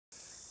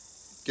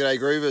G'day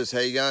Groovers, how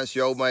you going? It's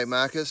your old mate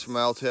Marcus from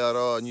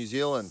Aotearoa, New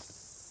Zealand.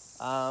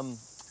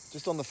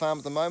 Just on the farm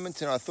at the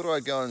moment, and I thought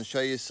I'd go and show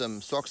you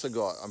some socks I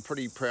got. I'm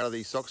pretty proud of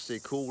these socks. They're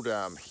called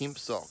hemp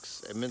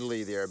socks.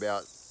 Admittedly, they're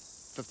about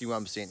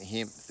 51%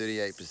 hemp,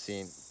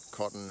 38%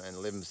 cotton, and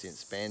 11%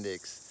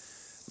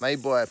 spandex.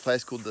 Made by a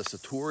place called the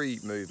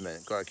Satori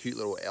movement. Got a cute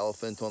little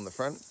elephant on the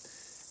front.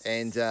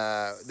 And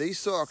these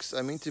socks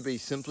are meant to be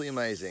simply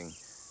amazing.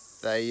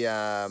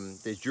 They're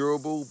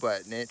durable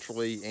but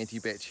naturally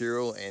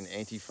antibacterial and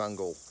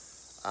antifungal.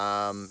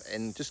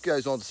 And just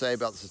goes on to say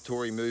about the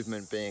Satori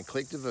movement being a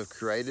collective of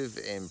creative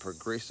and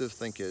progressive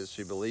thinkers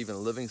who believe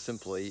in living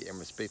simply and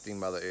respecting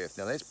Mother Earth.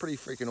 Now that's pretty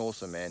freaking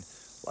awesome, man.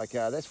 Like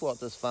that's what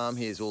this farm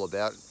here is all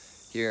about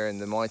here in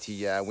the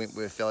mighty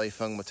Wentworth Valley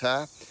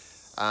Whangamata.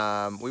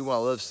 We want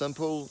to live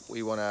simple,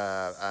 we want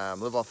to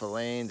live off the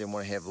land and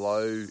want to have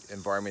low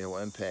environmental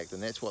impact,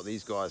 and that's what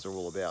these guys are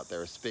all about. They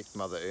respect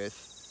Mother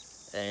Earth,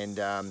 and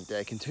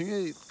they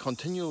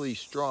continually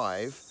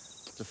strive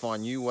to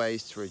find new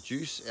ways to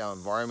reduce our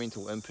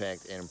environmental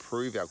impact and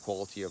improve our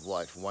quality of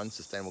life, one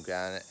sustainable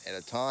garden at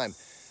a time.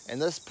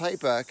 And this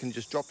paper can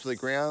just drop to the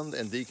ground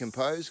and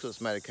decompose because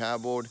it's made of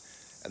cardboard.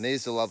 And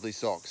there's the lovely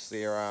socks.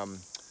 They're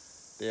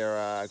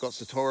got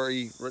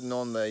Satori written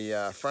on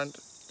the front.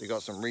 They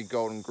got some red,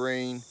 gold, and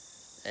green.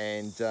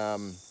 And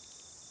I'm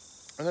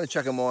going to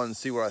chuck them on and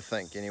see what I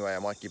think. Anyway, I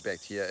might get back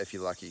to you if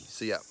you're lucky.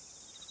 See ya.